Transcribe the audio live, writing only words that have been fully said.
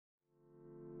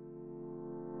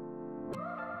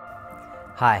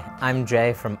Hi, I'm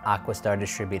Jay from AquaStar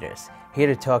Distributors, here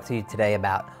to talk to you today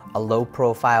about a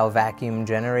low-profile vacuum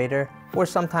generator, or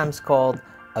sometimes called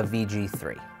a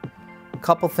VGIII. A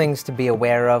couple things to be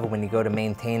aware of when you go to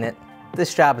maintain it.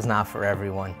 This job is not for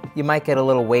everyone. You might get a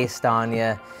little waste on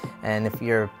you, and if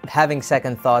you're having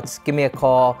second thoughts, give me a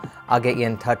call. I'll get you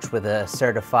in touch with a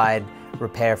certified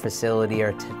repair facility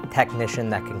or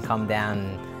technician that can come down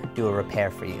and do a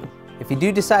repair for you. If you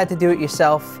do decide to do it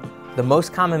yourself, the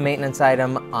most common maintenance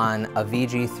item on a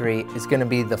VGIII is going to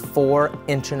be the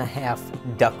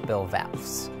 4.5-inch duckbill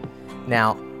valves.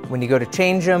 Now, when you go to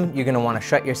change them, you're going to want to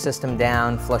shut your system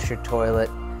down, flush your toilet,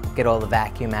 get all the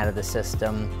vacuum out of the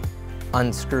system,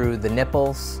 unscrew the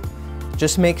nipples.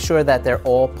 Just make sure that they're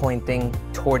all pointing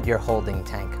toward your holding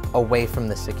tank, away from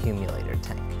this accumulator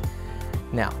tank.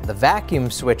 Now, the vacuum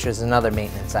switch is another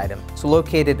maintenance item. It's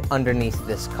located underneath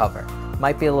this cover.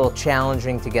 Might be a little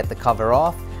challenging to get the cover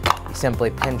off. You simply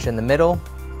pinch in the middle,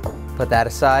 put that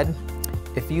aside.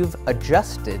 If you've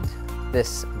adjusted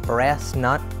this brass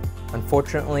nut,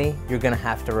 unfortunately, you're going to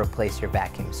have to replace your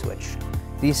vacuum switch.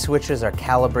 These switches are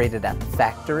calibrated at the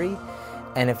factory,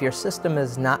 and if your system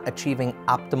is not achieving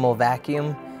optimal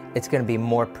vacuum, it's going to be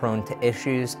more prone to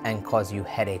issues and cause you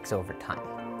headaches over time.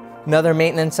 Another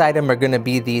maintenance item are going to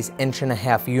be these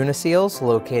 1.5-inch uniseals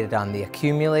located on the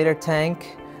accumulator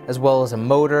tank, as well as a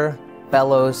motor,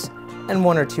 bellows, and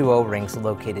 1 or 2 O-rings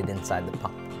located inside the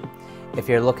pump. If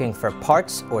you're looking for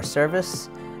parts or service,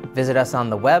 visit us on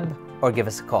the web or give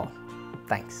us a call.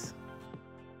 Thanks.